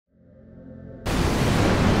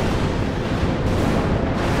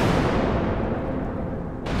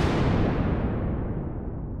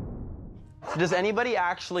Does anybody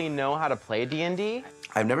actually know how to play D&D?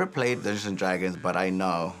 I've never played Dungeons and Dragons, but I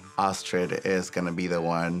know Astrid is gonna be the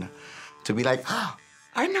one to be like, oh,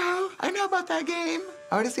 I know about that game.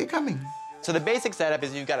 I already see it coming. So the basic setup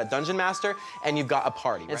is you've got a dungeon master and you've got a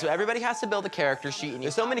party. And so everybody has to build a character sheet, and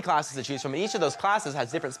there's so many classes to choose from, and each of those classes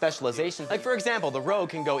has different specializations. Like, for example, the rogue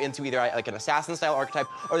can go into either like an assassin-style archetype,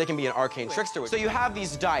 or they can be an arcane trickster. So you have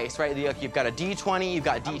these dice, right? You've got a D20, you've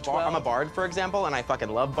got D12. I'm a bard, for example, and I fucking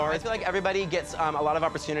love bards. I feel like everybody gets a lot of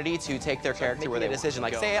opportunity to take their character where they decision.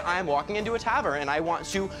 Like, say I'm walking into a tavern and I want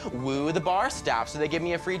to woo the bar staff, so they give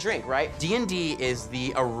me a free drink, right? D&D is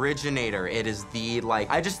the originator. It is the, like,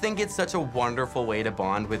 I just think it's such a wonderful way to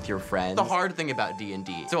bond with your friends. The hard thing about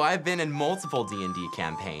D&D. So I've been in multiple D&D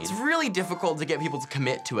campaigns. It's really difficult to get people to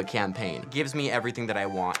commit to a campaign. It gives me everything that I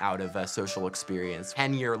want out of a social experience.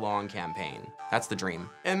 10-year-long campaign. That's the dream.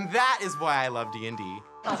 And that is why I love D&D.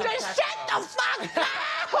 Just shut the fuck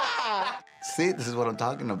up! See, this is what I'm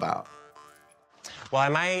talking about. Well, I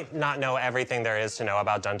might not know everything there is to know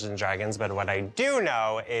about Dungeons & Dragons, but what I do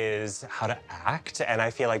know is how to act, and I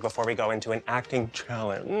feel like before we go into an acting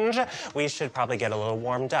challenge, we should probably get a little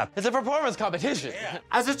warmed up. It's a performance competition. Yeah.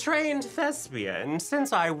 As a trained thespian,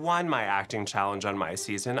 since I won my acting challenge on my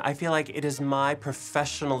season, I feel like it is my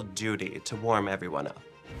professional duty to warm everyone up.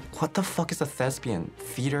 What the fuck is a thespian?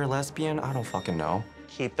 Theater lesbian? I don't fucking know.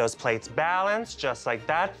 Keep those plates balanced, just like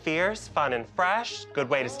that. Fierce, fun, and fresh. Good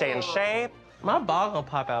way to stay in shape. My ball gonna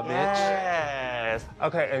pop out, bitch. Yes.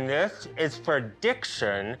 Okay, and this is for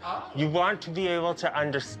diction. You want to be able to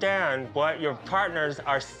understand what your partners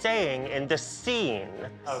are saying in the scene.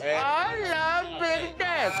 Okay. I love big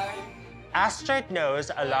dick. Astrid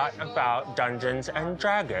knows a lot about Dungeons and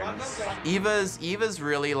Dragons. Eva's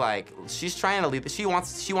really like, she's trying to lead, she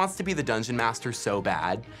wants to be the dungeon master so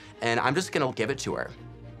bad, and I'm just gonna give it to her.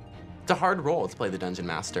 It's a hard role to play the dungeon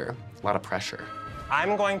master. A lot of pressure.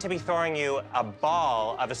 I'm going to be throwing you a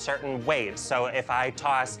ball of a certain weight. So if I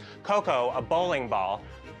toss Coco a bowling ball,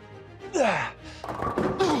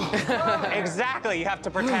 exactly, you have to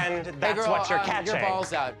pretend that's hey girl, what you're catching. Your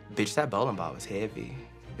ball's out. Bitch, that bowling ball was heavy.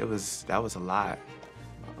 That was a lot.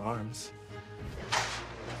 My arms.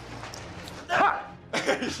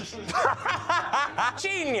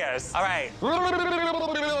 Genius. All right.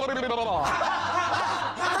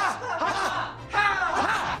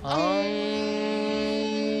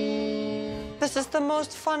 This is the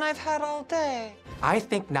most fun I've had all day. I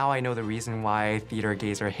think now I know the reason why theater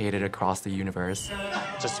gays are hated across the universe.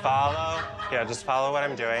 Just follow. Yeah, just follow what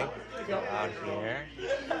I'm doing. Out here.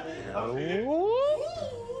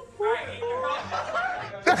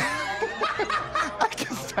 I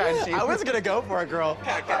can stand you. I was gonna go for it, girl.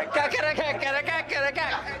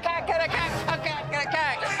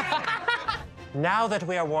 Now that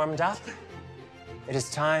we are warmed up, it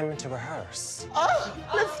is time to rehearse. Oh,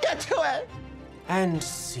 let's get to it. And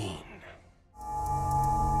scene.